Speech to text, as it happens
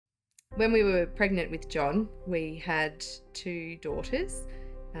When we were pregnant with John, we had two daughters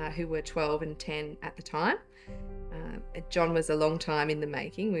who were 12 and 10 at the time. John was a long time in the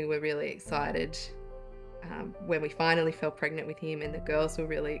making. We were really excited when we finally fell pregnant with him, and the girls were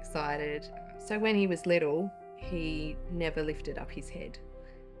really excited. So when he was little, he never lifted up his head.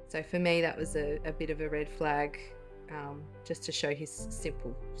 So for me, that was a bit of a red flag, just to show his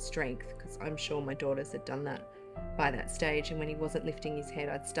simple strength, because I'm sure my daughters had done that by that stage. And when he wasn't lifting his head,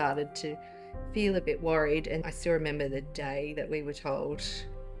 I'd started to feel a bit worried. And I still remember the day that we were told,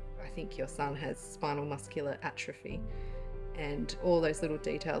 I think your son has spinal muscular atrophy. And all those little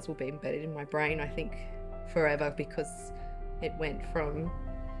details will be embedded in my brain, I think, forever, because it went from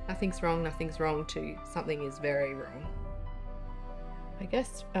nothing's wrong to something is very wrong. I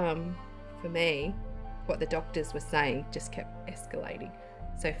guess for me, what the doctors were saying just kept escalating.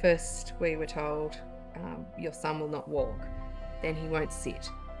 So first we were told, your son will not walk, then he won't sit,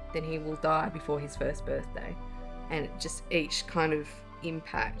 then he will die before his first birthday. And just each kind of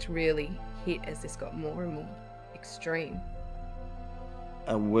impact really hit as this got more and more extreme.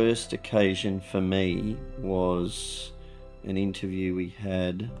 A worst occasion for me was an interview we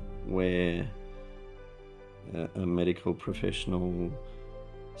had where a medical professional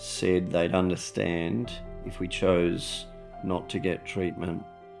said they'd understand if we chose not to get treatment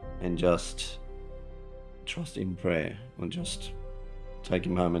and just trust in prayer, or just take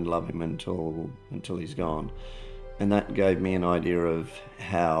him home and love him until he's gone. And that gave me an idea of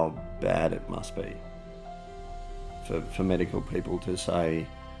how bad it must be for medical people to say,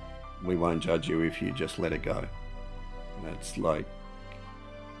 we won't judge you if you just let it go. And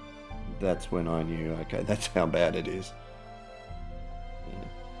that's when I knew, okay, that's how bad it is. Yeah.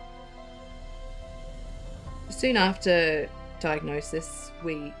 Soon after diagnosis,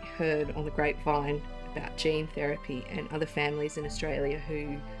 we heard on the grapevine about gene therapy and other families in Australia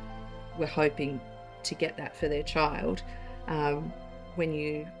who were hoping to get that for their child. When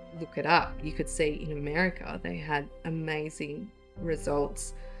you look it up, you could see in America they had amazing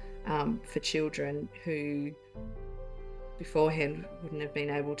results for children who beforehand wouldn't have been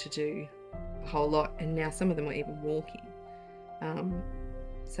able to do a whole lot, and now some of them were even walking.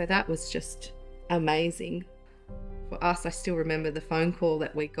 So that was just amazing. For us, I still remember the phone call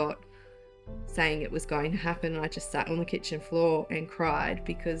that we got saying it was going to happen, and I just sat on the kitchen floor and cried,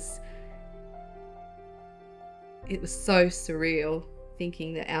 because it was so surreal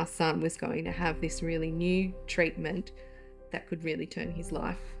thinking that our son was going to have this really new treatment that could really turn his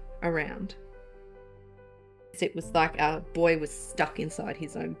life around. It was like our boy was stuck inside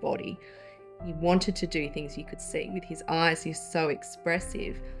his own body. He wanted to do things you could see with his eyes. He's so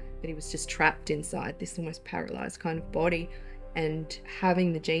expressive, but he was just trapped inside this almost paralyzed kind of body. And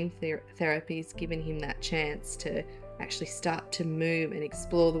having the gene therapy has given him that chance to actually start to move and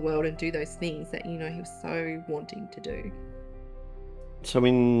explore the world and do those things that, he was so wanting to do. So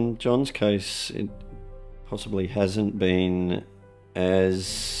in John's case, it possibly hasn't been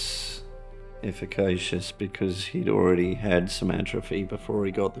as efficacious because he'd already had some atrophy before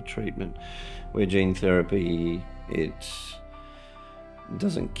he got the treatment, where gene therapy, it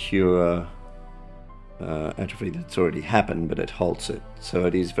doesn't cure atrophy that's already happened, but it halts it. So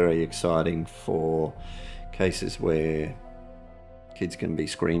it is very exciting for cases where kids can be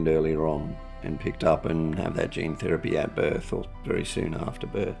screened earlier on and picked up and have that gene therapy at birth or very soon after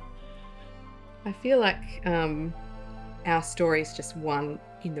birth. I feel like our story is just one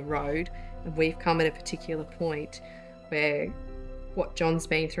in the road, and we've come at a particular point where what John's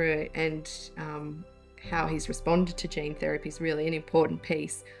been through and how he's responded to gene therapy is really an important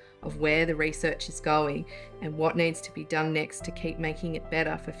piece of where the research is going and what needs to be done next to keep making it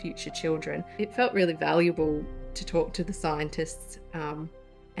better for future children. It felt really valuable to talk to the scientists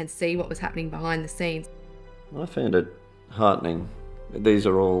and see what was happening behind the scenes. I found it heartening. These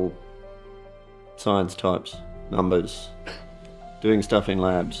are all science types, numbers, doing stuff in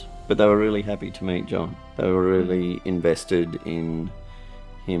labs, but they were really happy to meet John. They were really invested in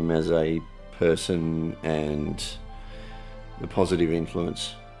him as a person and the positive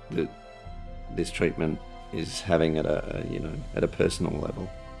influence that this treatment is having at a personal level.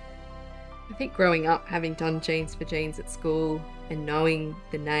 I think growing up, having done Genes for Genes at school and knowing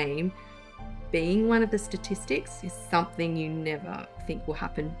the name, being one of the statistics is something you never think will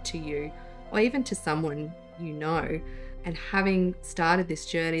happen to you or even to someone you know. And having started this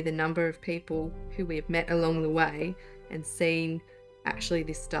journey, the number of people who we have met along the way and seen actually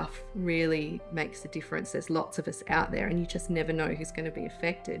this stuff really makes a difference. There's lots of us out there and you just never know who's going to be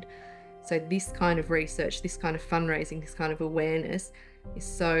affected. So this kind of research, this kind of fundraising, this kind of awareness is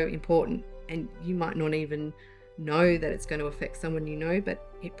so important, and you might not even know that it's going to affect someone you know, but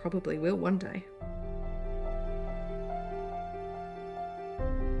it probably will one day.